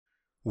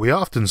We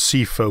often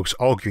see folks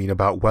arguing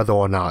about whether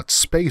or not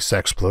space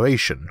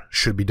exploration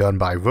should be done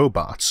by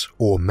robots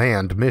or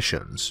manned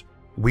missions.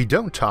 We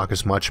don't talk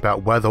as much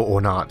about whether or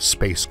not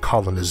space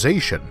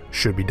colonization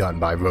should be done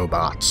by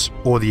robots,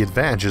 or the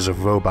advantages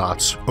of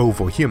robots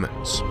over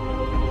humans.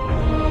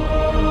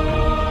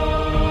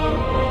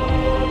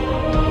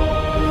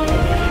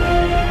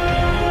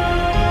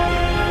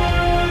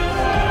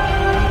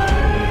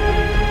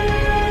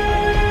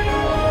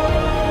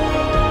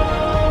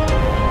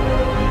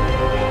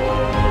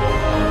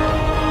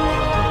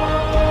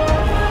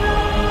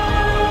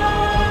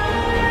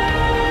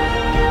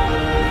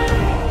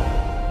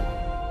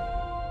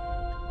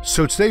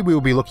 So today we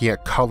will be looking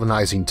at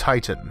Colonizing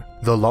Titan,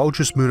 the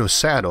largest moon of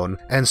Saturn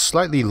and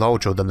slightly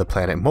larger than the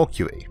planet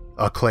Mercury,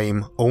 a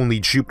claim only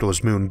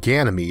Jupiter's moon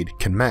Ganymede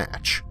can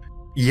match.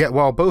 Yet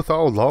while both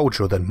are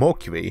larger than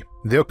Mercury,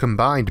 their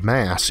combined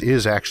mass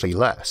is actually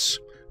less.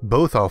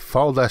 Both are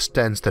far less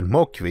dense than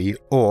Mercury,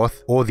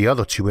 Earth, or the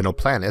other two inner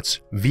planets,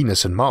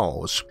 Venus and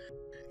Mars.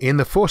 In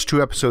the first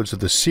two episodes of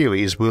the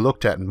series we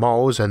looked at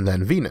Mars and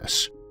then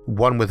Venus,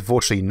 one with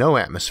virtually no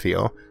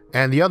atmosphere,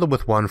 and the other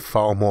with one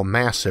far more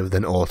massive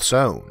than Earth's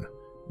own.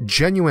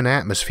 Genuine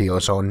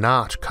atmospheres are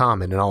not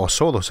common in our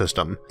solar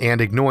system, and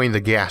ignoring the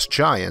gas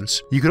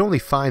giants, you can only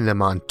find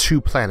them on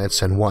two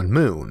planets and one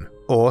moon,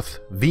 Earth,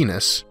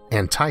 Venus,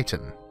 and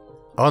Titan.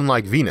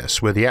 Unlike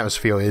Venus, where the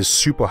atmosphere is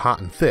super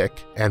hot and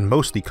thick, and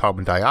mostly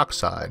carbon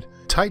dioxide,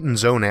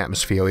 Titan's own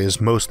atmosphere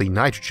is mostly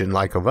nitrogen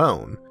like our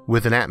own,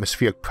 with an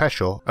atmospheric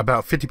pressure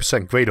about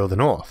 50% greater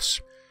than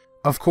Earth's.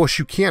 Of course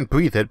you can't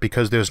breathe it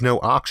because there's no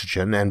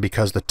oxygen and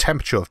because the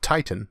temperature of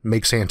Titan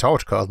makes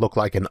Antarctica look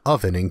like an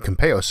oven in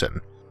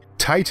comparison.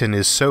 Titan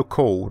is so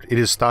cold it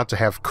is thought to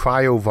have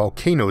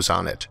cryovolcanoes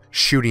on it,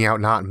 shooting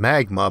out not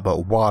magma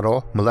but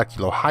water,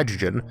 molecular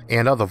hydrogen,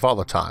 and other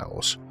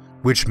volatiles,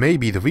 which may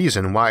be the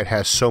reason why it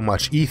has so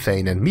much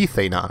ethane and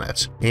methane on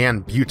it,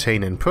 and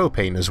butane and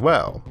propane as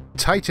well.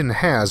 Titan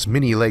has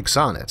many lakes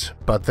on it,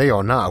 but they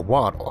are not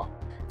water.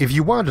 If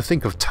you wanted to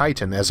think of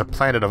Titan as a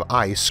planet of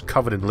ice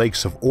covered in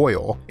lakes of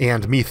oil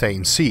and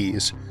methane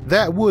seas,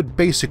 that would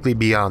basically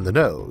be on the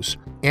nose,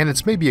 and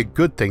it's maybe a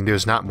good thing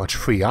there's not much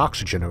free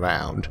oxygen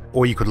around,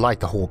 or you could light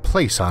the whole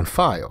place on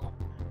fire.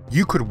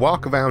 You could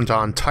walk around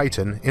on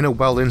Titan in a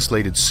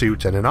well-insulated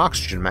suit and an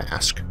oxygen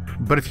mask,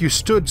 but if you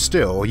stood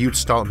still you'd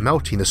start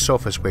melting the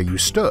surface where you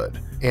stood,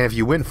 and if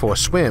you went for a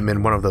swim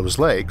in one of those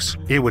lakes,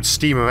 it would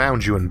steam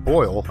around you and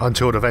boil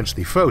until it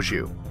eventually froze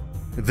you.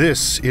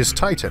 This is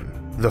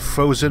Titan, the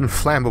frozen,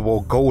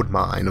 flammable gold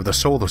mine of the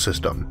solar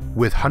system,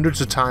 with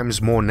hundreds of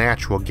times more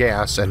natural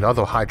gas and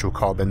other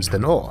hydrocarbons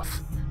than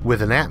Earth,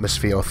 with an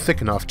atmosphere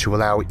thick enough to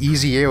allow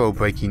easy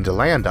aerobraking to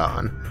land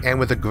on, and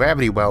with a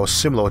gravity well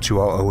similar to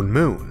our own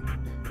moon.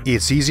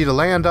 It's easy to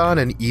land on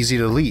and easy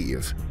to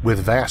leave, with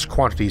vast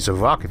quantities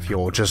of rocket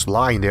fuel just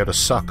lying there to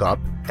suck up,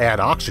 add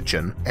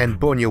oxygen, and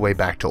burn your way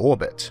back to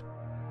orbit.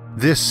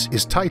 This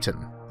is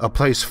Titan, a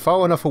place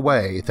far enough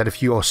away that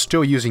if you are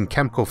still using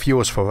chemical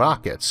fuels for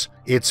rockets,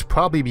 it's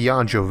probably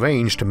beyond your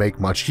range to make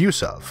much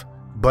use of,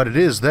 but it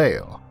is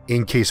there,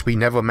 in case we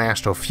never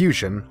master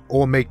fusion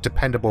or make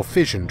dependable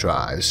fission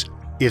drives.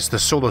 It's the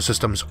solar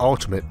system's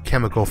ultimate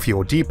chemical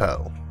fuel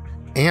depot.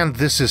 And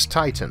this is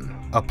Titan,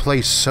 a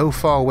place so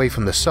far away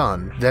from the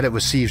sun that it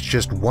receives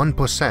just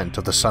 1%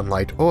 of the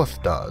sunlight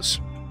Earth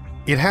does.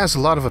 It has a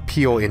lot of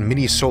appeal in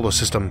many solar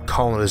system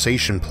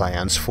colonization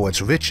plans for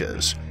its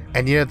riches,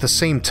 and yet at the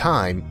same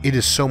time it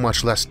is so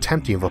much less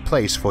tempting of a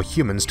place for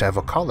humans to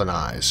ever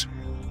colonize.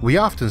 We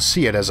often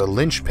see it as a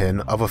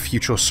linchpin of a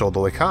future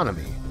solar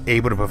economy,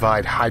 able to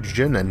provide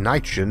hydrogen and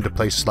nitrogen to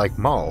places like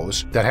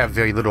Mars that have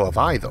very little of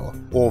either,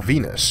 or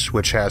Venus,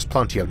 which has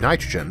plenty of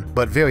nitrogen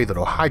but very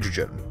little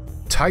hydrogen.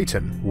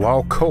 Titan,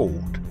 while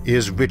cold,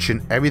 is rich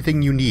in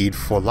everything you need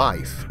for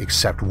life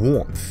except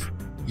warmth.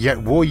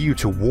 Yet were you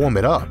to warm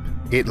it up,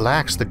 it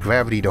lacks the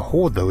gravity to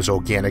hold those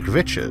organic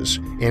riches,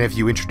 and if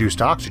you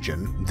introduced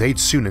oxygen, they'd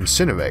soon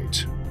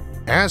incinerate.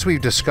 As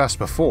we've discussed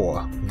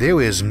before,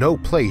 there is no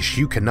place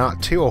you cannot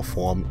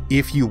terraform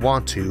if you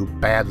want to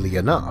badly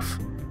enough,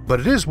 but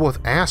it is worth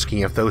asking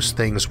if those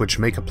things which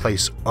make a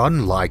place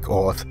unlike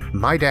Earth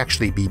might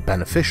actually be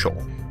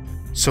beneficial.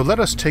 So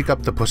let us take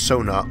up the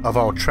persona of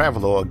our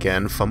traveler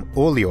again from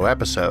earlier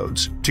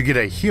episodes to get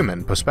a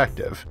human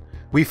perspective.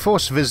 We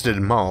first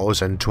visited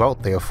Mars and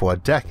dwelt there for a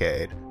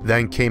decade,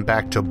 then came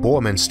back to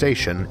Borman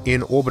Station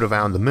in orbit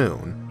around the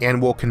moon,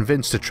 and were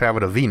convinced to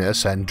travel to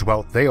Venus and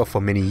dwelt there for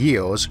many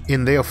years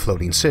in their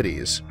floating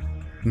cities.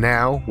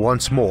 Now,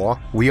 once more,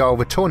 we are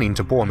returning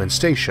to Borman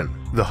Station,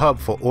 the hub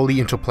for early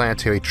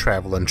interplanetary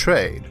travel and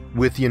trade,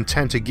 with the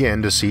intent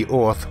again to see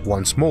Earth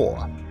once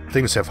more.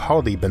 Things have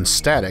hardly been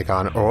static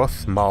on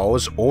Earth,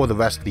 Mars, or the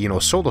rest of the inner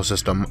solar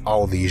system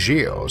all these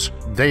years.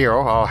 There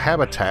are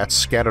habitats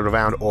scattered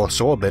around Earth's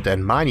orbit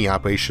and mining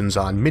operations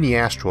on many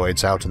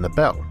asteroids out in the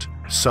belt,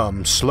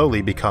 some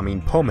slowly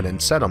becoming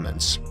permanent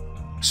settlements.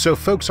 So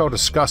folks are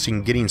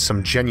discussing getting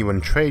some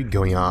genuine trade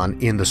going on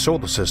in the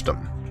solar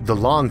system, The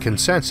long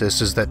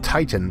consensus is that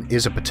Titan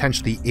is a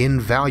potentially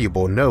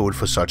invaluable node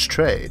for such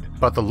trade,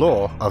 but the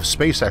lure of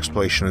space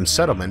exploration and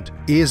settlement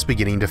is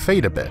beginning to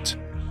fade a bit.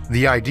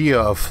 The idea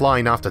of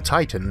flying off to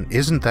Titan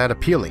isn't that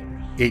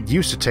appealing. It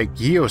used to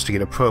take years to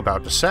get a probe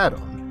out to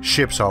Saturn.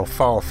 Ships are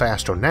far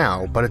faster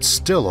now, but it's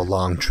still a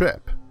long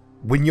trip.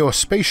 When your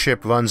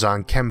spaceship runs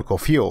on chemical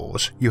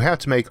fuels, you have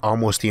to make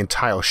almost the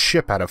entire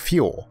ship out of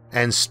fuel,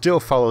 and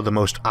still follow the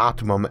most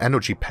optimum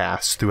energy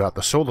paths throughout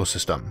the solar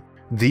system.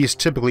 These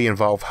typically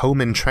involve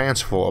Hohmann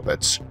transfer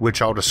orbits,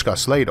 which I'll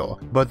discuss later,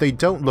 but they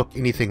don't look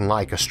anything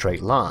like a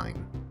straight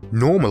line.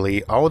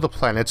 Normally, all the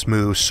planets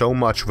move so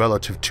much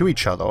relative to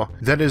each other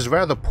that it is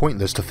rather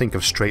pointless to think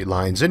of straight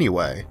lines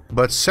anyway,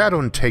 but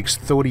Saturn takes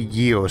 30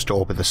 years to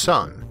orbit the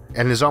Sun,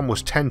 and is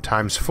almost 10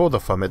 times further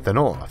from it than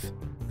Earth.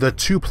 The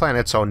two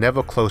planets are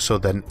never closer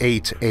than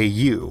 8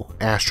 AU,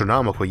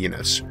 astronomical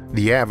units,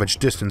 the average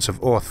distance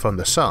of Earth from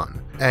the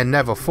Sun, and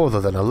never further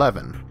than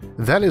 11.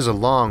 That is a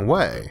long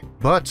way,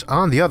 but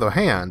on the other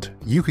hand,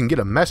 you can get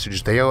a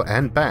message there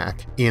and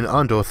back in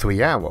under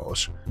 3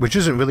 hours, which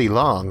isn't really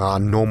long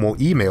on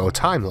normal email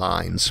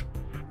timelines.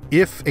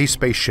 If a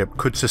spaceship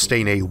could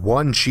sustain a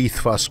 1G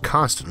thrust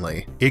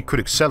constantly, it could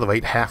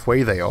accelerate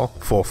halfway there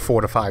for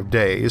 4 to 5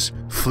 days,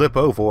 flip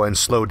over and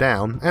slow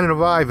down, and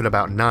arrive in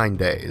about 9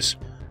 days.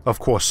 Of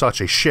course,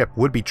 such a ship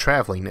would be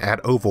traveling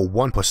at over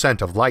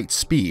 1% of light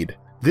speed.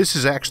 This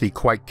is actually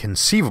quite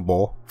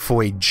conceivable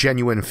for a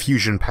genuine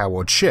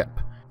fusion-powered ship.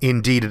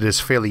 Indeed, it is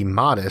fairly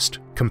modest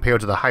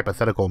compared to the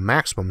hypothetical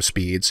maximum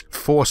speeds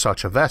for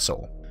such a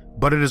vessel.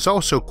 But it is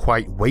also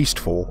quite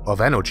wasteful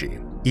of energy.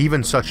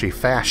 Even such a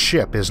fast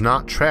ship is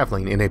not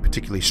traveling in a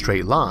particularly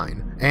straight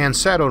line, and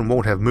Saturn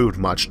won't have moved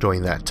much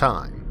during that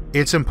time.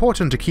 It's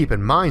important to keep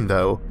in mind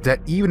though that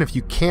even if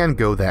you can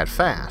go that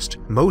fast,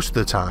 most of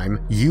the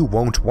time you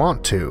won't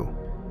want to.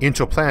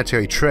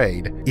 Interplanetary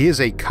trade is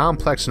a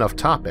complex enough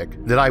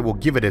topic that I will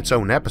give it its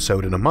own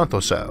episode in a month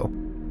or so,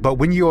 but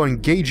when you are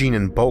engaging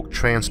in bulk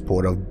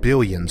transport of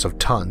billions of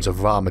tons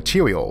of raw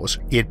materials,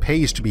 it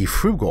pays to be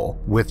frugal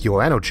with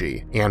your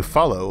energy and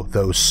follow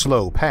those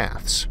slow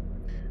paths.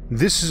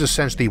 This is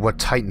essentially what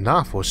Titan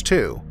offers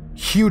too.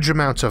 Huge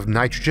amounts of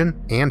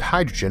nitrogen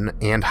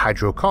and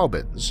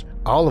hydrocarbons,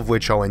 all of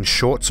which are in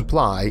short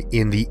supply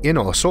in the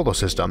inner solar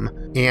system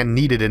and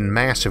needed in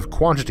massive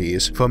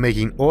quantities for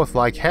making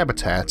Earth-like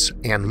habitats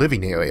and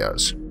living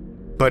areas.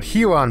 But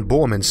here on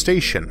Borman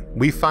Station,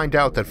 we find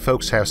out that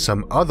folks have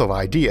some other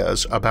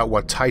ideas about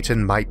what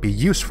Titan might be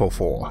useful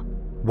for.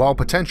 While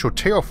potential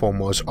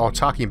terraformers are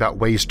talking about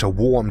ways to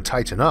warm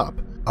Titan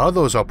up,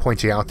 others are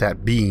pointing out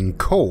that being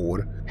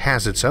cold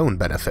has its own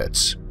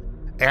benefits.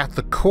 At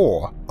the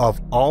core of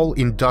all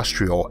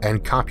industrial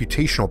and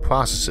computational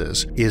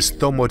processes is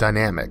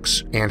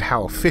thermodynamics and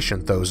how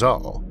efficient those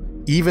are.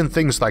 Even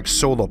things like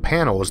solar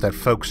panels that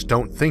folks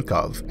don't think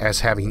of as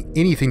having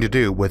anything to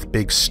do with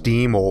big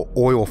steam or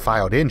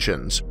oil-fired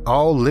engines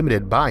are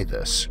limited by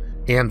this,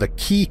 and the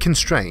key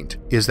constraint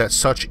is that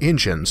such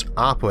engines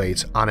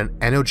operate on an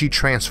energy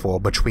transfer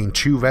between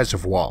two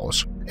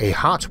reservoirs, a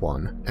hot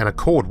one and a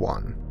cold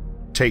one.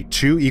 Take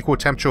two equal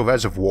temperature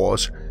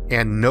reservoirs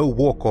and no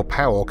work or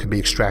power can be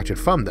extracted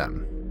from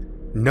them.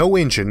 No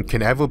engine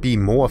can ever be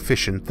more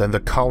efficient than the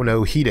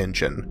Carnot heat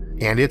engine,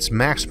 and its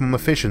maximum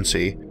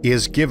efficiency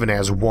is given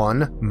as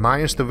 1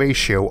 minus the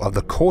ratio of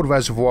the cold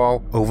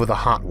reservoir over the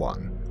hot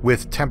one,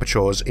 with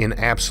temperatures in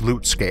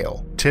absolute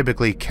scale,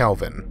 typically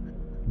Kelvin.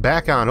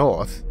 Back on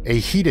Earth, a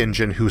heat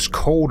engine whose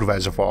cold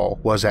reservoir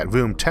was at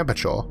room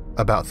temperature,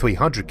 about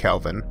 300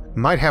 Kelvin,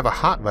 might have a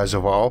hot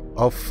reservoir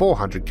of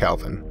 400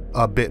 Kelvin,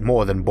 a bit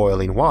more than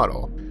boiling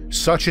water.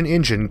 Such an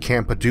engine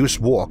can produce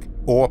work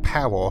or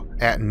power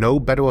at no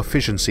better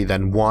efficiency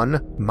than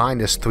 1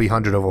 minus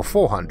 300 over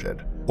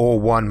 400, or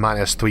 1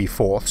 minus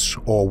 3/4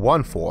 or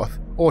 1/4,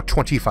 or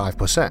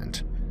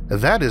 25%.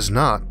 That is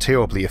not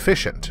terribly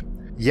efficient.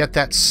 Yet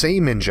that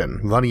same engine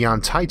running on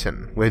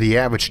Titan, where the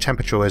average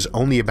temperature is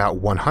only about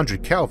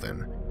 100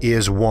 Kelvin,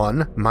 is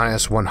 1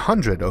 minus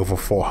 100 over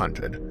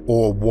 400,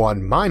 or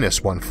 1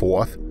 minus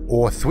 1/4,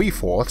 or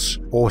 3/4,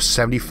 or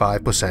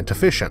 75%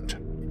 efficient.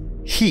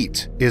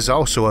 Heat is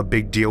also a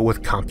big deal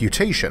with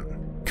computation.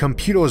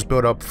 Computers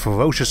build up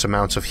ferocious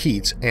amounts of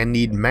heat and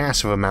need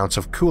massive amounts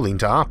of cooling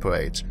to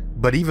operate,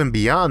 but even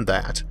beyond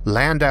that,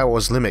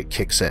 Landauer's limit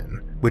kicks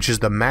in, which is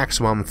the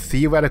maximum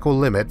theoretical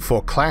limit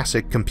for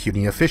classic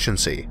computing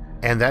efficiency,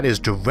 and that is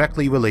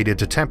directly related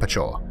to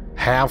temperature.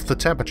 Halve the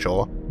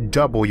temperature,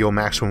 double your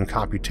maximum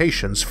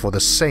computations for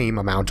the same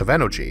amount of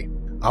energy.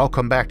 I'll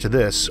come back to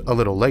this a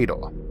little later.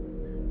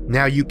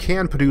 Now, you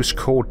can produce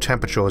cold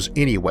temperatures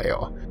anywhere,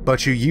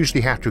 but you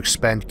usually have to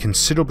expend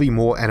considerably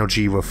more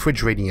energy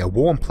refrigerating a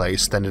warm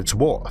place than it's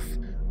worth.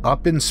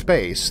 Up in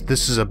space,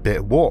 this is a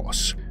bit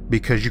worse,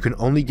 because you can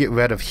only get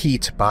rid of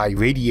heat by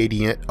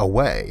radiating it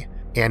away,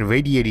 and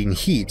radiating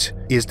heat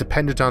is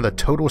dependent on the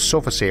total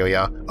surface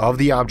area of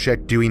the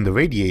object doing the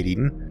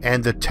radiating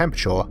and the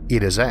temperature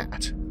it is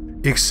at.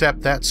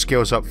 Except that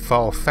scales up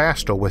far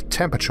faster with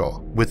temperature,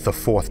 with the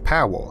 4th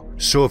power,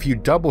 so if you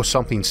double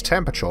something's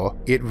temperature,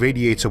 it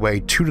radiates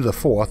away 2 to the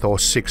 4th or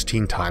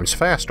 16 times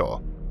faster.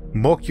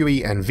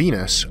 Mercury and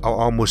Venus are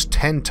almost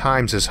 10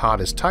 times as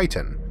hot as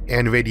Titan,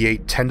 and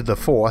radiate 10 to the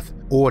 4th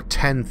or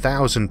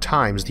 10,000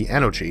 times the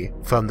energy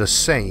from the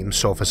same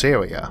surface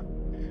area.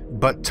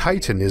 But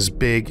Titan is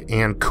big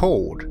and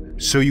cold,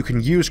 so you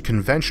can use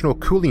conventional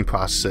cooling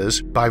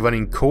processes by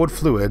running cold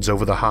fluids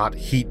over the hot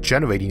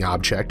heat-generating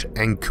object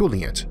and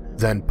cooling it,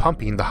 then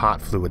pumping the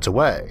hot fluids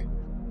away.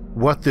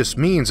 What this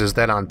means is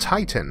that on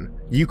Titan,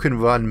 you can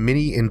run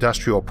many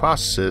industrial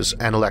processes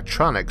and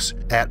electronics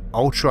at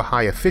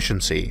ultra-high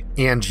efficiency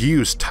and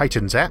use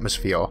Titan's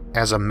atmosphere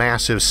as a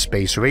massive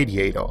space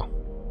radiator.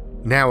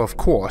 Now, of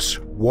course,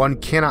 one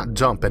cannot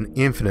dump an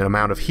infinite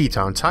amount of heat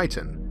on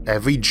Titan.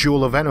 Every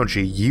joule of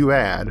energy you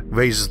add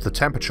raises the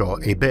temperature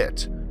a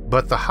bit,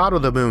 but the hotter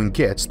the moon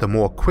gets, the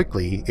more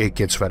quickly it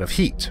gets rid of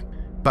heat.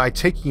 By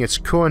taking its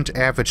current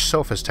average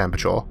surface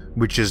temperature,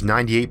 which is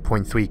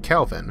 98.3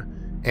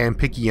 Kelvin, and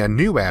picking a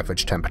new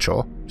average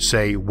temperature,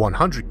 say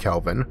 100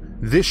 Kelvin,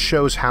 this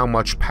shows how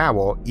much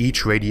power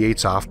each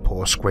radiates off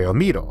per square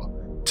meter.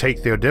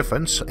 Take their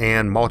difference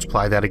and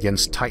multiply that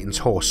against Titan's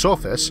whole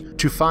surface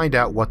to find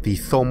out what the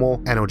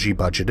thermal energy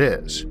budget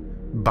is.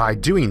 By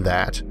doing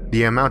that,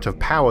 the amount of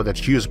power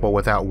that's usable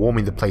without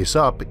warming the place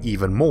up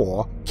even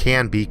more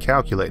can be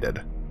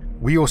calculated.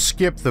 We'll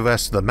skip the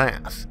rest of the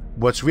math.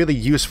 What's really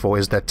useful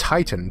is that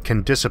Titan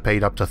can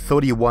dissipate up to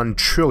 31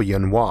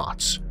 trillion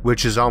watts,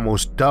 which is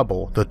almost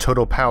double the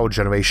total power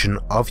generation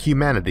of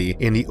humanity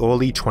in the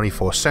early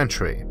 21st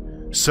century.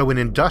 So in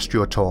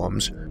industrial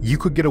terms, you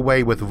could get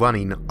away with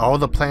running all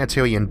the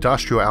planetary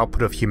industrial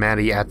output of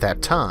humanity at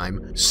that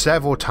time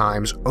several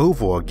times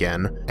over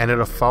again and at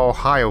a far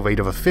higher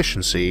rate of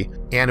efficiency,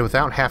 and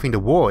without having to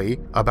worry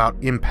about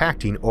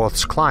impacting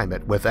Earth's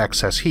climate with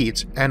excess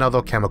heat and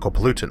other chemical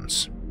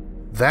pollutants.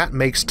 That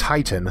makes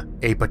Titan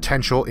a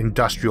potential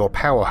industrial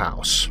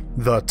powerhouse,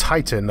 the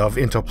Titan of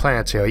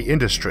interplanetary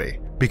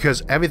industry,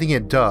 because everything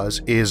it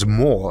does is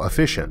more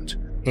efficient,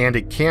 and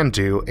it can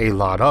do a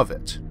lot of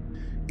it.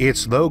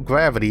 Its low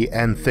gravity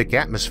and thick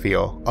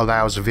atmosphere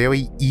allows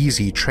very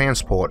easy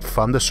transport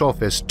from the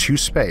surface to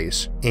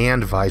space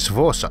and vice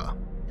versa.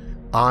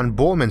 On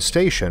Borman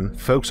Station,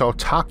 folks are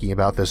talking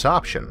about this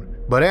option,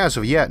 but as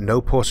of yet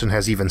no person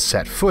has even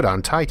set foot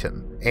on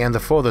Titan, and the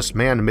furthest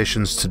manned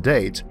missions to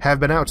date have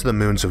been out to the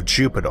moons of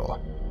Jupiter.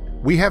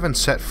 We haven't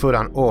set foot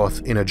on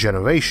Earth in a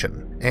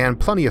generation, and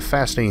plenty of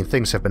fascinating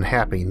things have been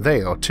happening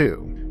there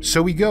too.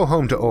 So we go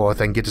home to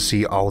Earth and get to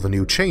see all the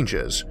new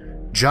changes.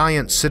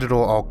 Giant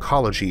citadel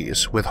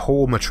arcologies with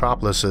whole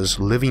metropolises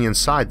living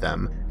inside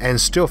them and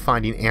still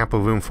finding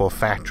ample room for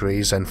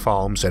factories and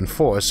farms and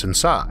forests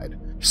inside.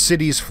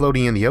 Cities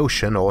floating in the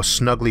ocean or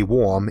snugly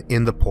warm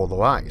in the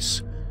polar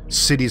ice.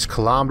 Cities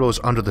kilometers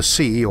under the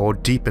sea or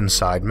deep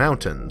inside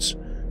mountains.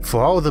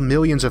 For all the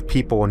millions of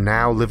people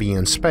now living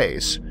in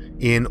space,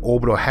 in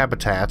orbital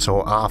habitats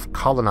or off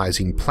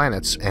colonizing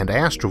planets and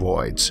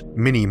asteroids,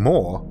 many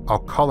more are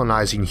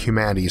colonizing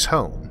humanity's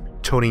home,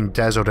 turning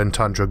desert and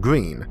tundra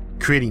green,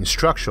 creating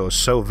structures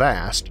so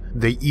vast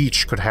they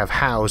each could have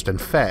housed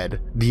and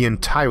fed the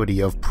entirety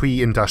of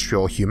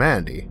pre-industrial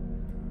humanity.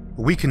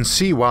 We can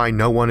see why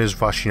no one is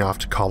rushing off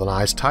to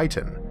colonize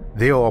Titan.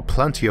 There are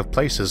plenty of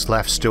places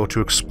left still to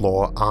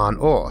explore on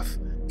Earth,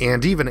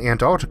 and even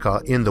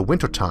Antarctica in the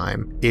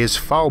wintertime is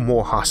far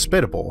more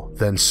hospitable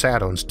than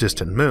Saturn's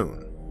distant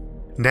moon.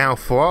 Now,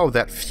 for all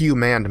that few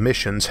manned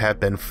missions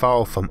have been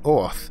far from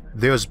Earth,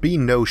 there's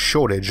been no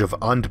shortage of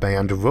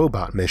unmanned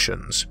robot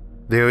missions.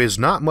 There is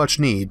not much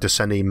need to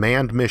send a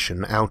manned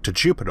mission out to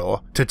Jupiter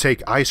to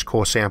take ice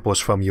core samples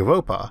from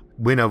Europa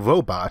when a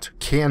robot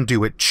can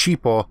do it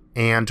cheaper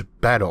and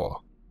better.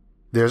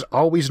 There's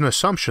always an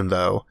assumption,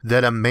 though,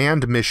 that a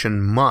manned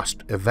mission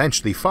must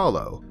eventually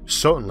follow,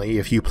 certainly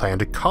if you plan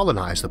to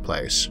colonize the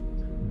place.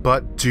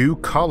 But do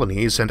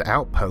colonies and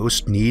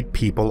outposts need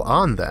people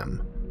on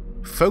them?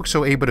 Folks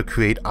are able to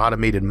create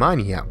automated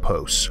mining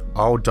outposts,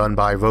 all done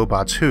by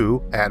robots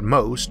who, at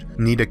most,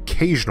 need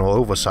occasional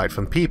oversight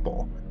from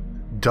people.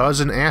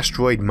 Does an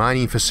asteroid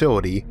mining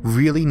facility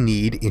really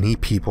need any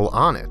people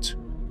on it?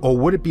 Or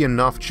would it be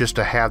enough just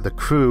to have the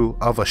crew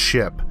of a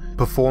ship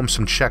perform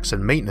some checks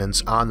and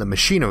maintenance on the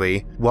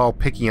machinery while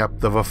picking up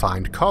the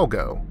refined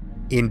cargo?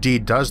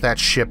 Indeed, does that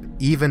ship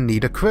even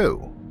need a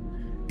crew?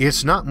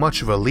 It's not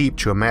much of a leap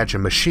to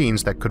imagine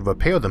machines that could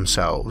repair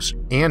themselves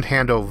and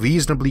handle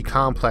reasonably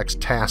complex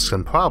tasks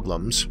and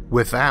problems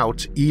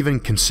without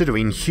even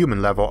considering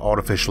human-level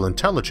artificial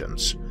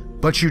intelligence.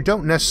 But you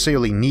don't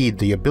necessarily need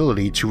the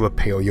ability to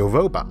repair your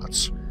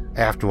robots.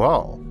 After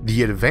all,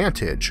 the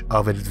advantage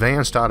of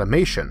advanced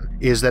automation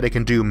is that it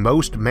can do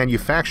most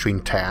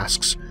manufacturing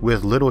tasks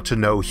with little to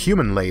no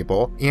human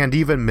labor and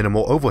even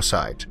minimal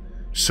oversight.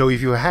 So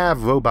if you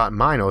have robot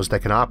miners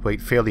that can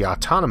operate fairly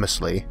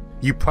autonomously,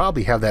 you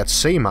probably have that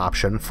same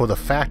option for the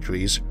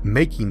factories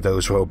making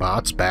those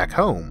robots back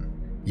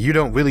home. You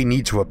don't really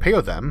need to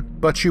repair them,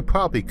 but you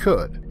probably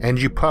could,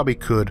 and you probably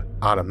could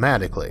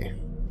automatically.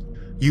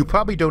 You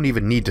probably don't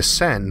even need to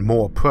send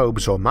more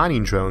probes or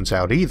mining drones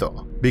out either,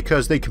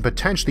 because they can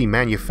potentially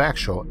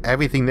manufacture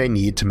everything they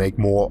need to make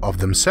more of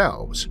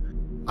themselves.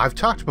 I've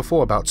talked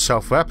before about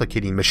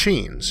self-replicating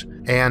machines,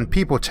 and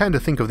people tend to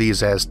think of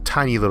these as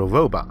tiny little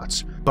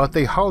robots, but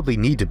they hardly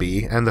need to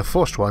be, and the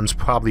first ones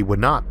probably would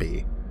not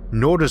be.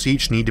 Nor does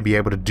each need to be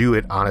able to do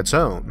it on its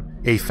own.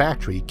 A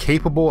factory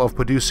capable of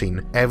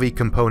producing every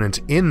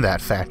component in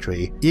that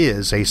factory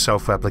is a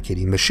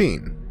self-replicating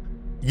machine.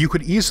 You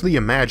could easily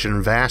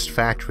imagine vast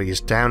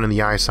factories down in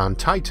the ice on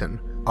Titan,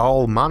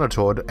 all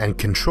monitored and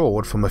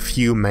controlled from a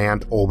few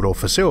manned orbital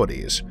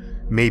facilities,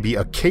 maybe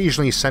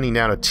occasionally sending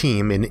out a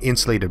team in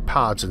insulated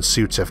pods and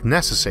suits if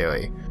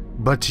necessary.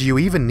 But do you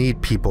even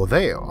need people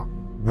there?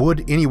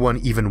 Would anyone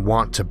even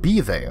want to be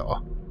there?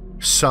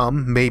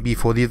 Some may be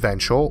for the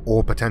adventure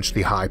or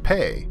potentially high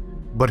pay,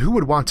 but who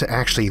would want to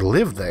actually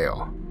live there?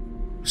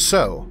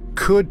 So,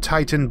 could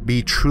Titan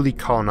be truly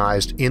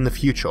colonized in the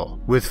future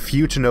with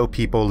few to no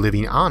people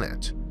living on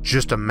it?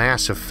 Just a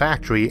massive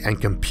factory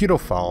and computer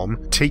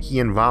farm taking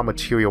in raw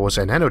materials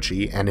and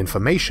energy and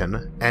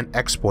information and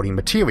exporting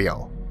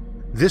material.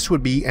 This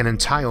would be an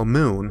entire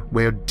moon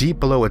where deep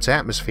below its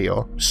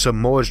atmosphere,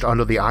 submerged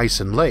under the ice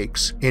and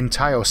lakes,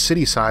 entire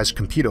city-sized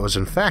computers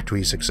and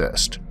factories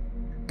exist.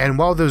 And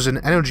while there's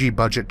an energy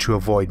budget to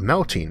avoid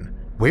melting,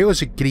 where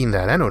is it getting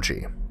that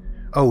energy?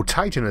 Oh,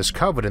 Titan is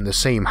covered in the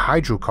same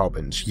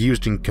hydrocarbons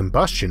used in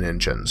combustion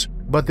engines,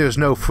 but there's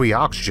no free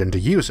oxygen to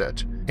use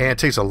it, and it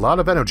takes a lot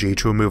of energy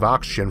to remove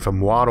oxygen from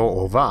water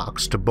or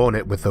rocks to burn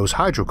it with those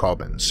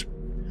hydrocarbons.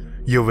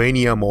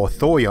 Uranium or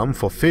thorium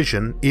for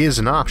fission is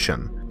an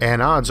option,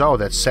 and odds are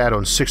that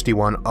Saturn's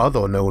 61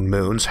 other known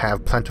moons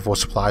have plentiful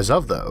supplies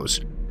of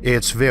those.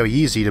 It's very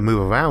easy to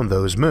move around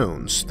those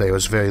moons,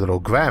 there's very little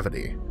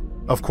gravity.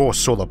 Of course,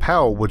 solar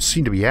power would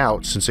seem to be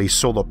out since a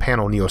solar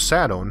panel near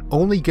Saturn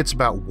only gets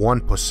about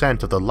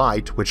 1% of the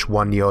light which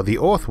one near the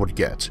Earth would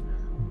get.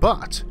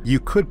 But you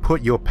could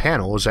put your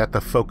panels at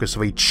the focus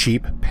of a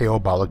cheap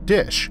parabolic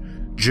dish,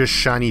 just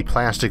shiny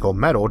plastic or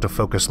metal to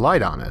focus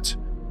light on it.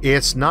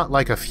 It's not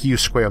like a few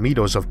square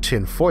meters of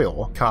tin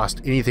foil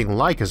cost anything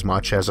like as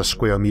much as a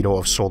square meter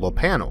of solar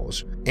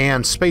panels,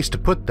 and space to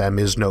put them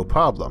is no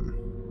problem.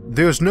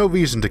 There's no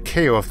reason to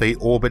care if they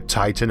orbit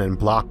Titan and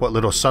block what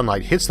little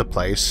sunlight hits the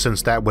place,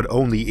 since that would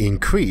only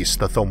increase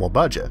the thermal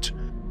budget.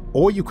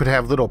 Or you could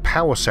have little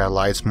power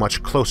satellites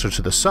much closer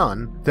to the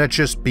sun that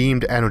just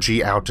beamed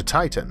energy out to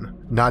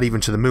Titan, not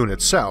even to the moon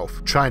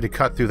itself, trying to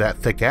cut through that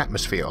thick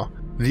atmosphere.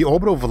 The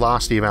orbital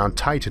velocity around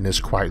Titan is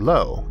quite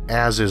low,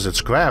 as is its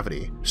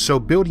gravity, so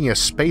building a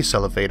space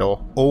elevator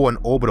or an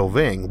orbital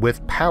ring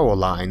with power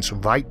lines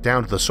right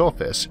down to the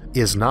surface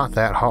is not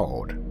that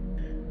hard.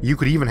 You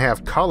could even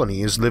have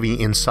colonies living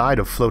inside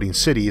of floating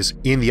cities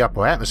in the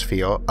upper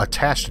atmosphere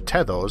attached to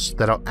tethers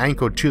that are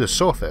anchored to the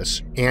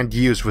surface and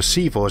use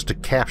receivers to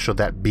capture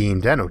that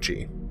beamed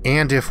energy.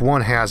 And if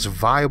one has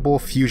viable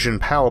fusion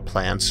power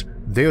plants,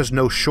 there's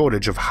no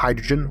shortage of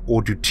hydrogen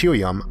or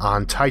deuterium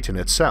on Titan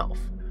itself.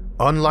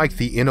 Unlike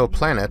the inner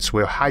planets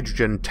where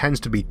hydrogen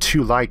tends to be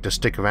too light to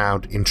stick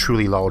around in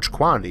truly large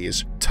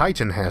quantities,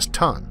 Titan has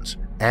tons,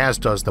 as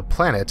does the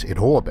planet it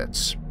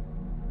orbits.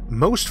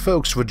 Most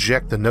folks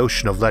reject the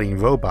notion of letting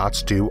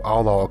robots do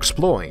all our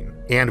exploring,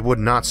 and would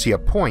not see a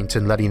point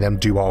in letting them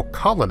do all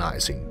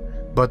colonizing.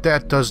 But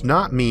that does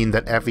not mean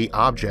that every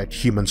object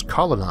humans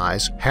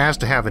colonize has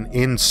to have an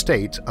end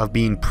state of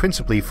being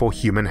principally for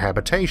human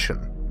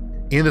habitation.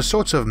 In the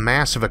sorts of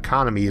massive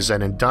economies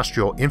and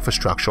industrial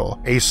infrastructure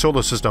a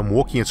solar system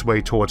working its way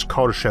towards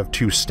Kardashev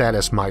 2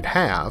 status might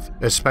have,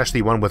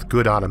 especially one with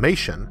good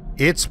automation,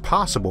 it's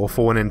possible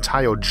for an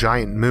entire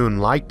giant moon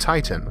like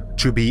Titan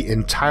to be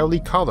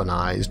entirely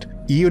colonized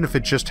even if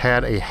it just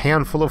had a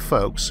handful of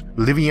folks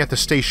living at the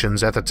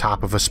stations at the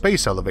top of a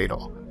space elevator,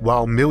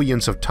 while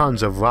millions of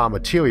tons of raw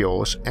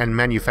materials and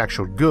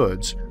manufactured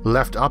goods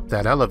left up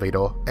that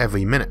elevator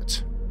every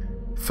minute.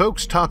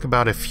 Folks talk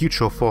about a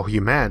future for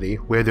humanity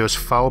where there's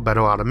far better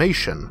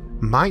automation.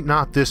 Might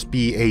not this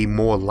be a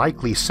more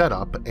likely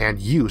setup and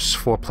use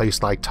for a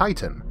place like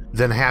Titan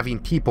than having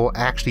people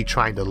actually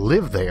trying to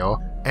live there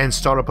and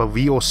start up a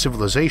real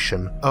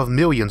civilization of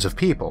millions of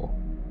people?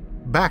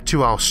 Back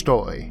to our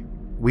story.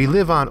 We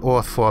live on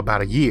Earth for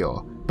about a year,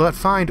 but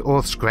find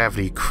Earth's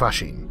gravity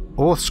crushing.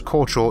 Earth's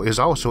culture is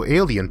also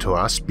alien to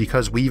us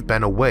because we've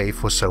been away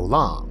for so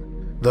long.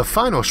 The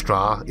final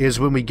straw is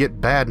when we get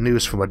bad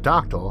news from a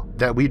doctor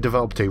that we've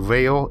developed a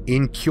rare,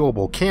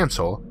 incurable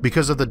cancer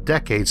because of the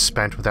decades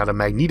spent without a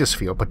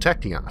magnetosphere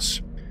protecting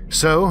us.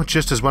 So,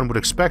 just as one would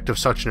expect of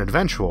such an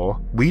adventurer,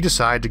 we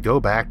decide to go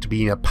back to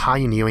being a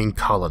pioneering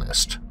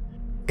colonist.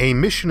 A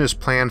mission is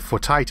planned for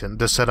Titan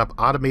to set up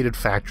automated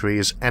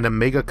factories and a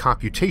mega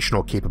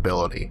computational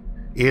capability.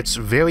 It's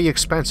very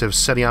expensive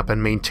setting up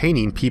and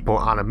maintaining people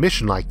on a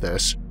mission like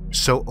this,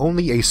 so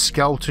only a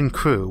skeleton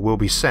crew will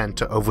be sent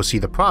to oversee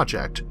the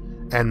project,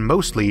 and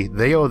mostly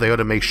they are there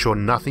to make sure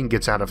nothing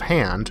gets out of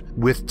hand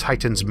with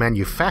Titan's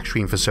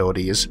manufacturing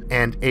facilities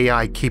and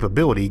AI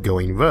capability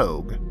going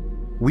rogue.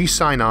 We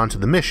sign on to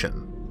the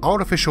mission.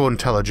 Artificial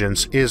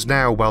intelligence is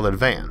now well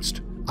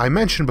advanced. I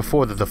mentioned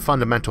before that the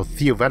fundamental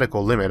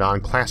theoretical limit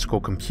on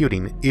classical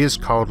computing is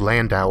called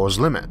Landauer's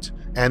limit,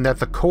 and that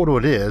the colder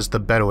it is, the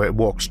better it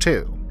works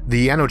too.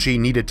 The energy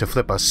needed to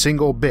flip a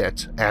single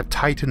bit at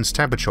Titan's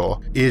temperature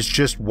is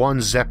just 1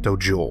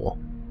 zeptojoule.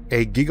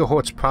 A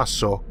gigahertz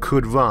processor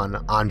could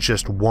run on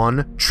just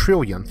 1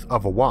 trillionth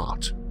of a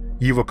watt.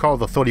 You recall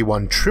the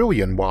 31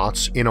 trillion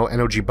watts in our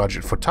energy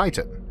budget for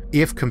Titan.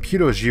 If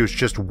computers use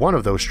just one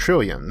of those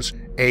trillions,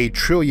 a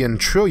trillion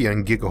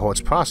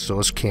gigahertz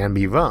processors can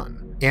be run,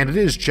 and it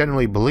is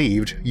generally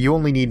believed you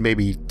only need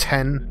maybe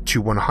 10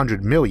 to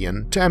 100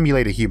 million to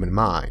emulate a human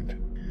mind.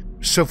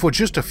 So for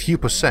just a few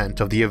percent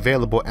of the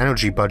available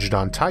energy budget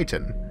on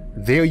Titan,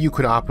 there you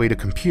could operate a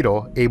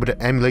computer able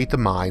to emulate the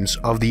minds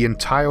of the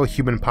entire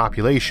human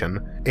population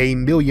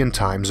 1,000,000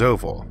 times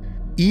over.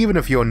 Even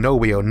if you're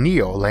nowhere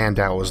near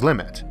Landauer's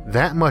limit,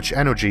 that much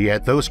energy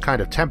at those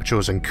kind of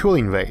temperatures and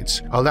cooling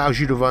rates allows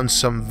you to run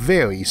some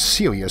very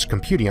serious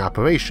computing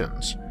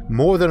operations,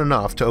 more than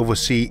enough to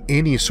oversee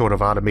any sort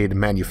of automated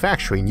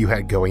manufacturing you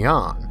had going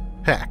on.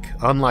 Heck,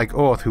 unlike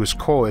Earth whose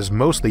core is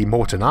mostly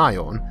molten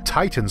iron,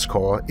 Titan's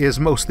core is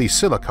mostly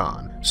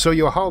silicon, so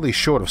you're hardly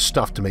short of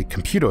stuff to make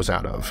computers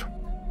out of.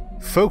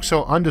 Folks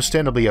are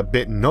understandably a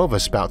bit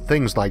nervous about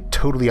things like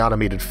totally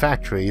automated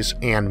factories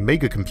and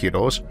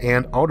megacomputers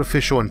and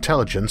artificial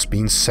intelligence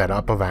being set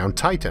up around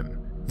Titan.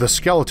 The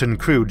skeleton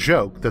crew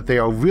joke that they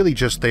are really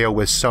just there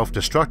with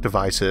self-destruct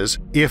devices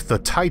if the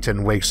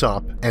Titan wakes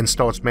up and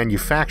starts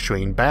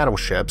manufacturing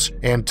battleships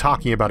and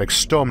talking about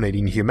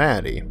exterminating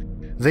humanity.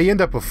 They end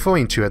up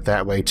referring to it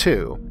that way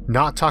too,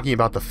 not talking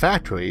about the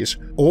factories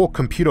or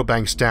computer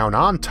banks down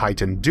on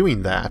Titan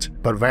doing that,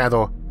 but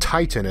rather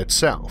Titan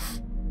itself.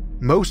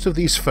 Most of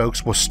these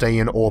folks will stay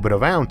in orbit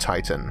around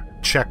Titan,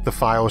 check the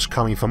files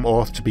coming from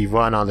Earth to be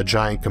run on the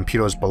giant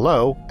computers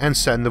below, and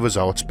send the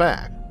results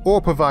back, or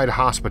provide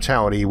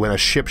hospitality when a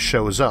ship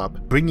shows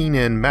up, bringing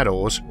in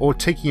metals or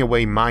taking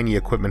away mining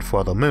equipment for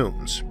other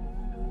moons.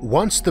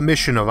 Once the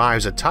mission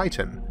arrives at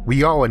Titan,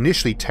 we are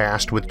initially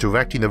tasked with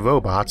directing the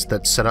robots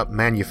that set up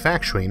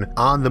manufacturing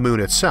on the moon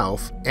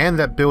itself and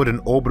that build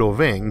an orbital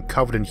ring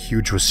covered in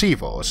huge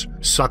receivers,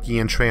 sucking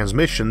in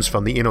transmissions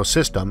from the inner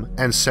system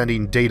and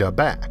sending data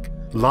back,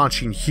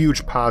 launching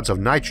huge pods of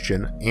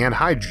nitrogen and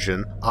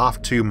hydrogen off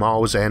to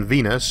Mars and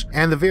Venus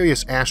and the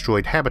various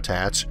asteroid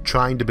habitats,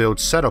 trying to build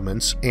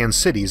settlements and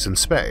cities in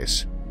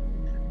space.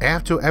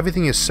 After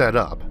everything is set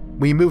up,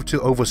 we move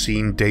to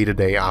overseeing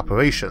day-to-day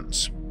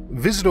operations.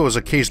 Visitors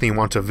occasionally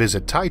want to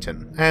visit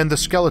Titan, and the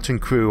skeleton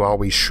crew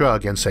always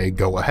shrug and say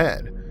go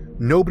ahead.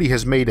 Nobody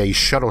has made a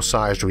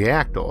shuttle-sized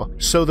reactor,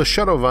 so the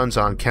shuttle runs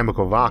on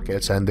chemical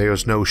rockets and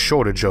there's no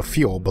shortage of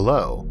fuel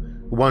below.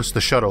 Once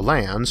the shuttle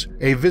lands,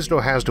 a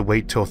visitor has to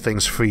wait till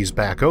things freeze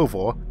back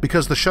over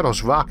because the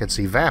shuttle's rockets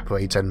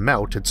evaporate and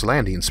melt its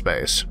landing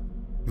space.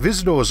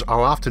 Visitors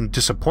are often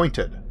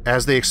disappointed,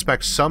 as they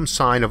expect some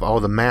sign of all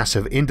the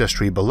massive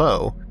industry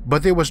below,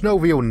 but there was no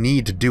real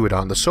need to do it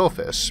on the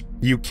surface.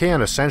 You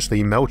can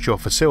essentially melt your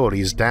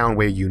facilities down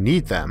where you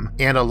need them,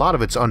 and a lot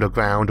of it's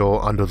underground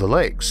or under the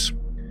lakes.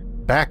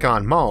 Back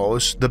on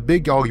Mars, the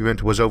big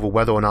argument was over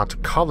whether or not to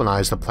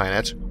colonize the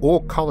planet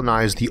or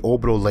colonize the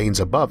orbital lanes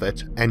above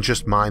it and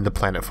just mine the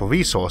planet for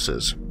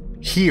resources.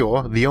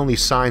 Here, the only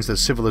signs that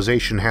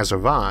civilization has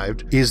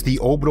arrived is the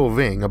orbital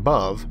ring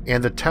above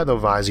and the tether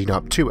rising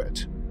up to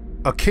it.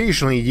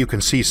 Occasionally you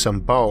can see some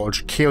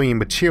barge carrying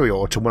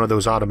material to one of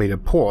those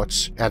automated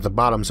ports at the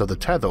bottoms of the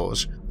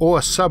tethers, or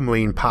a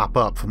submarine pop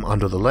up from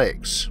under the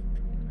lakes.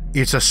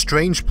 It's a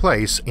strange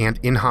place and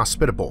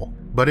inhospitable,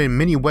 but in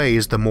many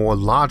ways the more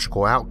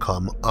logical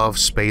outcome of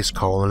space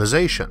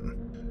colonization.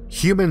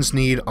 Humans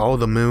need all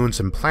the moons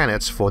and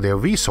planets for their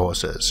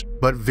resources,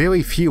 but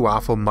very few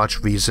offer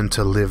much reason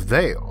to live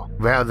there,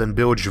 rather than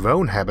build your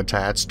own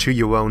habitats to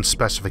your own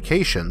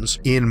specifications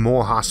in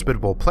more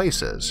hospitable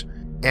places.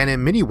 And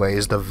in many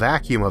ways the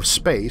vacuum of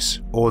space,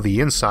 or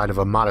the inside of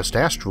a modest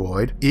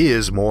asteroid,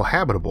 is more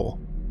habitable.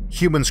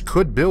 Humans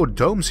could build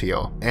domes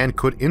here, and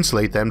could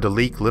insulate them to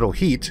leak little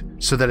heat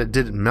so that it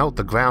didn't melt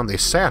the ground they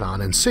sat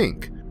on and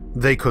sink.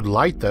 They could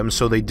light them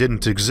so they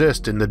didn't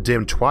exist in the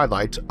dim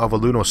twilight of a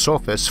lunar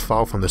surface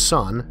far from the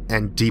sun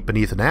and deep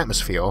beneath an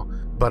atmosphere,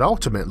 but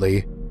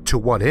ultimately, to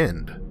what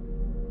end?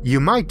 You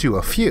might do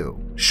a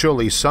few.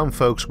 Surely some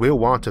folks will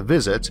want to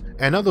visit,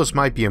 and others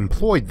might be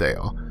employed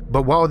there,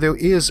 but while there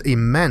is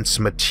immense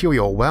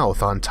material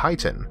wealth on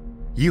Titan,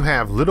 you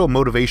have little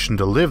motivation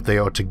to live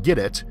there to get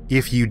it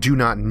if you do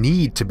not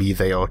need to be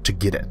there to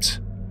get it.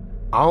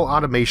 Our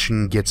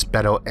automation gets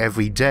better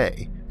every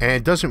day, and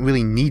it doesn't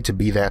really need to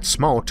be that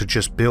smart to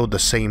just build the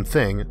same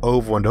thing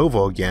over and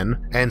over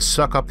again and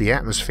suck up the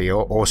atmosphere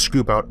or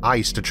scoop out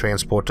ice to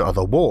transport to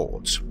other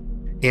worlds.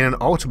 In an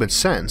ultimate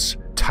sense,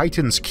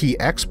 Titan's key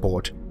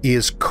export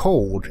is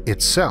cold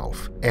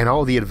itself and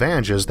all the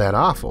advantages that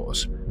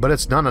offers, but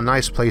it's not a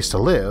nice place to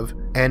live,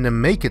 and to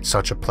make it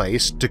such a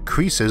place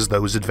decreases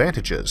those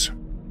advantages.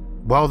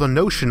 While the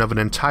notion of an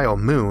entire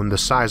moon the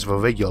size of a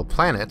regular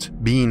planet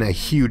being a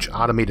huge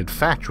automated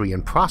factory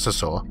and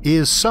processor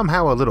is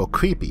somehow a little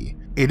creepy,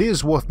 It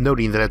is worth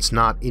noting that it's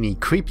not any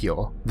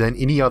creepier than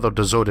any other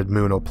deserted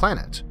moon or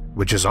planet,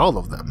 which is all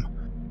of them.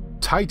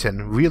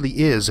 Titan really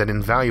is an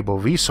invaluable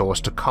resource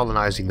to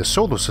colonizing the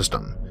solar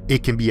system.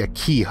 It can be a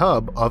key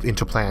hub of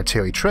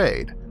interplanetary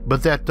trade,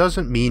 but that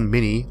doesn't mean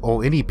many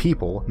or any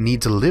people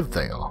need to live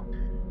there.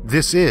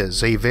 This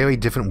is a very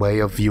different way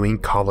of viewing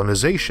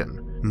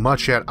colonization,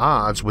 much at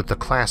odds with the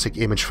classic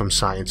image from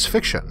science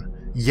fiction,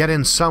 yet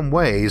in some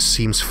ways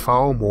seems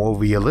far more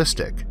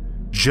realistic.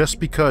 Just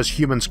because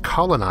humans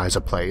colonize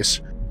a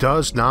place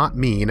does not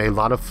mean a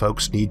lot of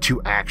folks need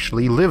to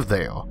actually live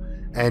there,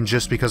 and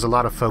just because a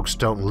lot of folks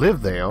don't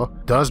live there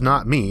does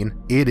not mean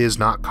it is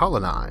not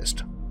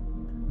colonized.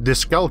 The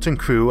skeleton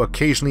crew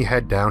occasionally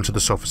head down to the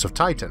surface of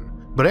Titan,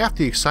 but after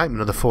the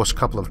excitement of the first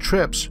couple of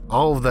trips,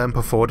 all of them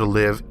prefer to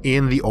live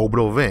in the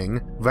orbital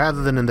ring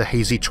rather than in the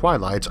hazy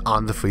twilight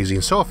on the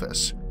freezing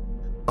surface.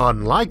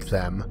 Unlike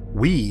them,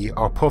 we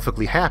are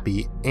perfectly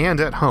happy and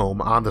at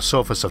home on the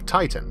surface of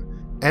Titan,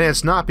 and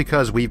it's not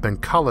because we've been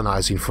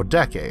colonizing for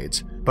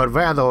decades, but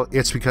rather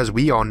it's because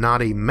we are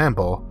not a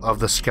member of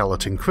the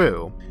skeleton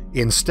crew.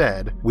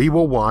 Instead, we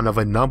were one of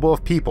a number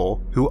of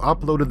people who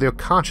uploaded their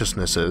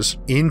consciousnesses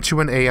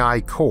into an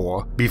AI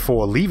core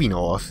before leaving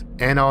Earth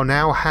and are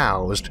now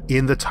housed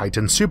in the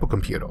Titan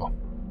supercomputer.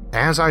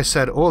 As I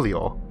said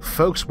earlier,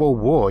 folks were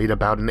worried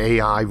about an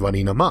AI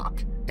running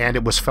amok, and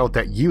it was felt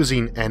that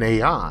using an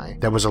AI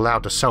that was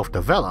allowed to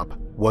self-develop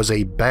was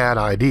a bad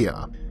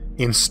idea.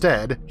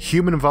 Instead,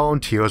 human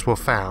volunteers were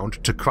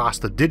found to cross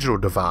the digital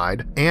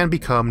divide and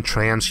become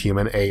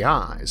transhuman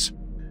AIs.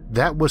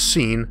 That was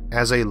seen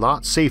as a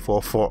lot safer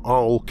for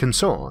all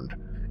concerned.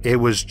 It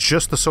was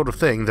just the sort of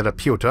thing that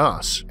appealed to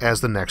us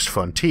as the next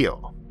frontier.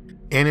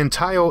 An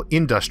entire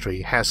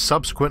industry has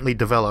subsequently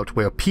developed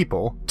where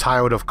people,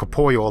 tired of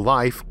corporeal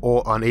life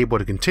or unable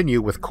to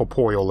continue with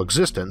corporeal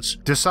existence,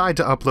 decide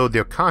to upload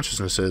their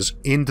consciousnesses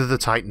into the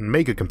Titan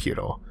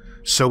megacomputer.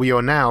 So we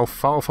are now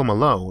far from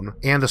alone,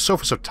 and the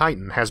surface of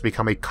Titan has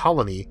become a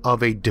colony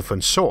of a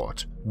different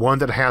sort, one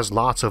that has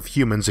lots of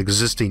humans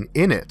existing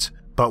in it,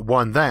 but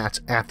one that,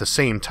 at the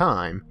same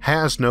time,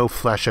 has no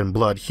flesh and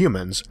blood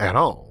humans at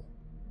all.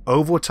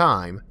 Over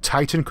time,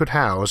 Titan could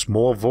house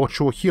more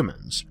virtual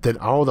humans than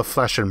all the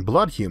flesh and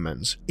blood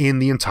humans in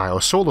the entire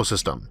solar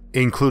system,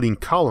 including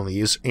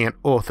colonies and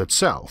Earth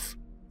itself.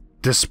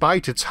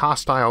 Despite its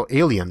hostile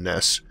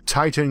alienness,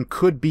 Titan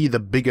could be the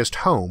biggest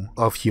home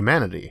of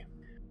humanity.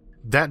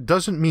 That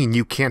doesn't mean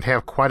you can't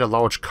have quite a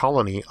large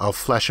colony of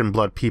flesh and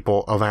blood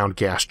people around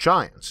gas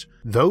giants.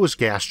 Those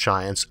gas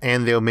giants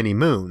and their many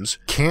moons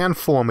can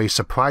form a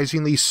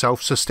surprisingly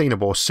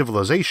self-sustainable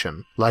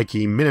civilization like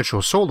a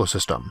miniature solar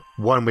system,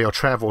 one where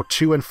travel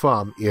to and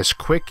from is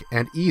quick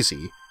and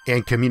easy,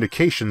 and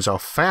communications are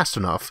fast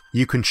enough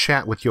you can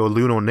chat with your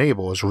lunar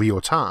neighbors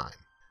real time.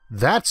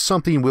 That's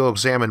something we'll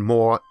examine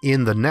more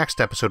in the next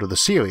episode of the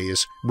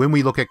series when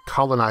we look at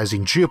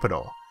colonizing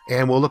Jupiter,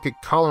 and we'll look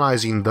at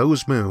colonizing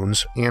those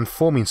moons and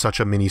forming such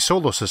a mini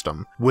solar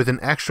system, with an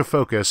extra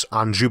focus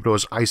on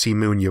Jupiter's icy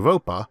moon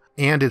Europa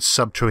and its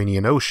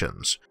subterranean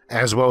oceans,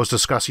 as well as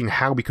discussing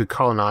how we could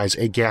colonize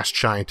a gas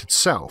giant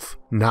itself,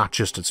 not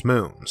just its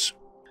moons.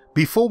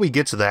 Before we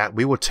get to that,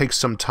 we will take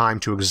some time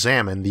to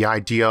examine the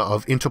idea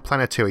of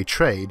interplanetary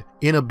trade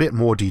in a bit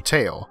more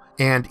detail,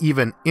 and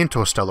even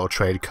interstellar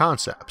trade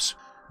concepts.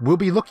 We'll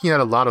be looking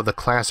at a lot of the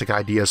classic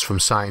ideas from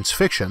science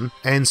fiction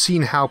and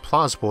seeing how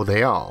plausible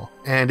they are,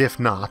 and if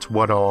not,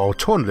 what our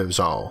alternatives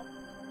are.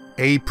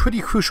 A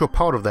pretty crucial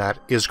part of that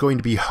is going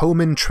to be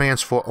Hohmann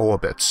Transfer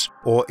Orbits,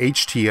 or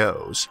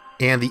HTOs,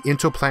 and the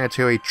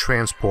Interplanetary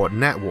Transport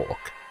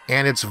Network,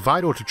 and it's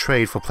vital to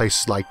trade for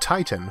places like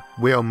Titan,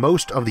 where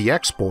most of the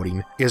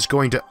exporting is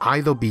going to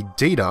either be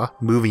data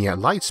moving at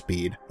light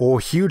speed, or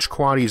huge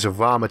quantities of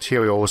raw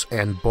materials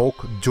and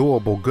bulk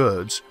durable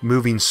goods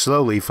moving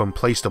slowly from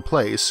place to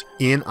place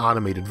in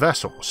automated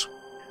vessels.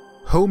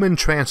 Hohmann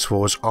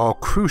transfers are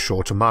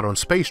crucial to modern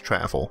space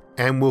travel,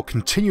 and will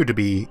continue to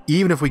be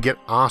even if we get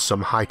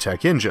awesome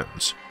high-tech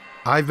engines.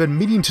 I've been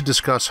meaning to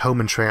discuss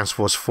Hohmann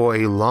transfers for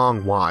a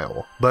long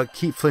while, but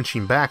keep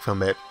flinching back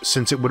from it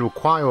since it would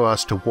require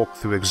us to walk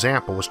through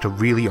examples to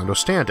really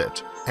understand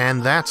it,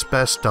 and that's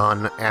best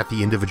done at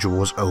the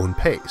individual's own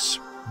pace.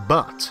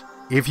 But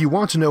if you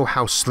want to know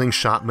how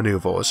slingshot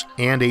maneuvers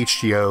and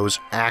HTOs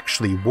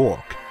actually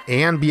work,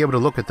 and be able to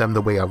look at them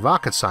the way a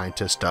rocket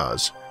scientist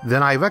does,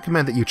 then I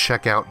recommend that you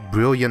check out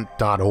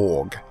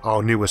Brilliant.org,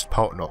 our newest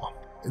partner.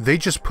 They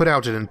just put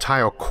out an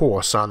entire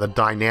course on the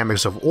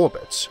dynamics of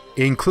orbits,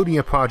 including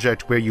a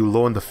project where you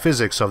learn the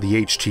physics of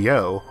the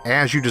HTO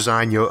as you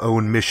design your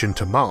own mission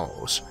to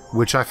Mars,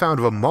 which I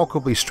found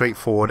remarkably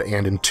straightforward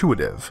and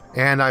intuitive,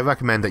 and I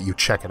recommend that you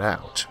check it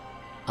out.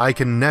 I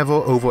can never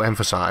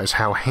overemphasize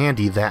how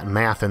handy that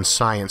math and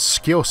science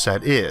skill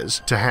set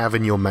is to have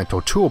in your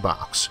mental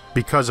toolbox,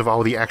 because of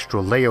all the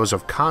extra layers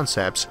of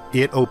concepts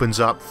it opens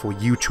up for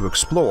you to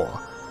explore,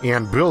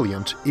 and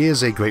Brilliant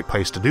is a great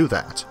place to do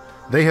that.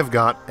 They have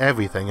got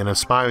everything an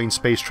aspiring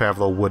space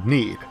traveler would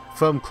need,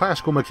 From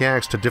classical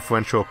mechanics to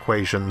differential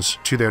equations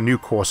to their new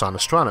course on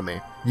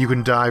astronomy, you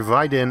can dive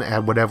right in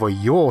at whatever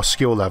your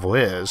skill level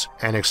is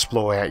and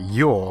explore at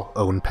your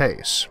own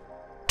pace.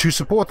 To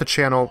support the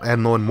channel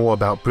and learn more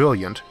about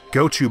Brilliant,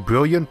 go to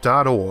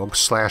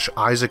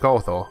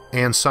brilliant.org/IsaacArthur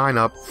and sign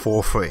up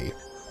for free.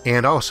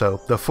 And also,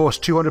 the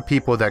first 200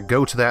 people that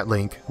go to that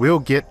link will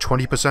get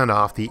 20%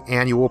 off the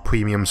annual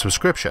premium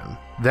subscription.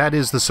 That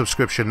is the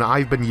subscription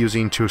I've been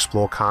using to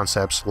explore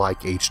concepts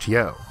like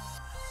HTO.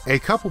 A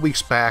couple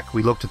weeks back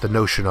we looked at the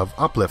notion of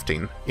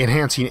uplifting,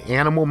 enhancing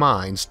animal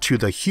minds to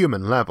the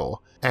human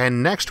level,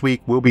 and next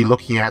week we'll be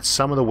looking at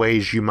some of the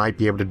ways you might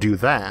be able to do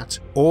that,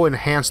 or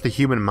enhance the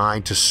human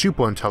mind to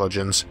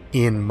superintelligence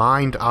in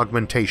mind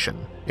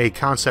augmentation, a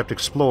concept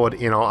explored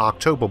in our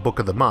October book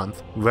of the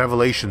month,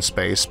 Revelation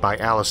Space by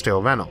Alastair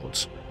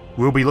Reynolds.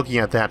 We'll be looking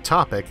at that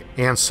topic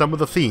and some of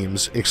the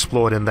themes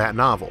explored in that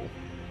novel.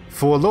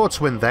 For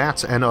alerts when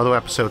that and other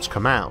episodes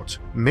come out,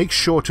 make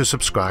sure to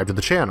subscribe to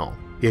the channel.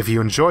 If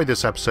you enjoyed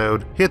this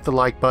episode, hit the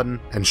like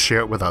button and share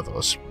it with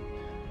others.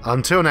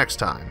 Until next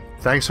time,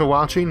 thanks for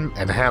watching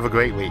and have a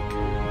great week.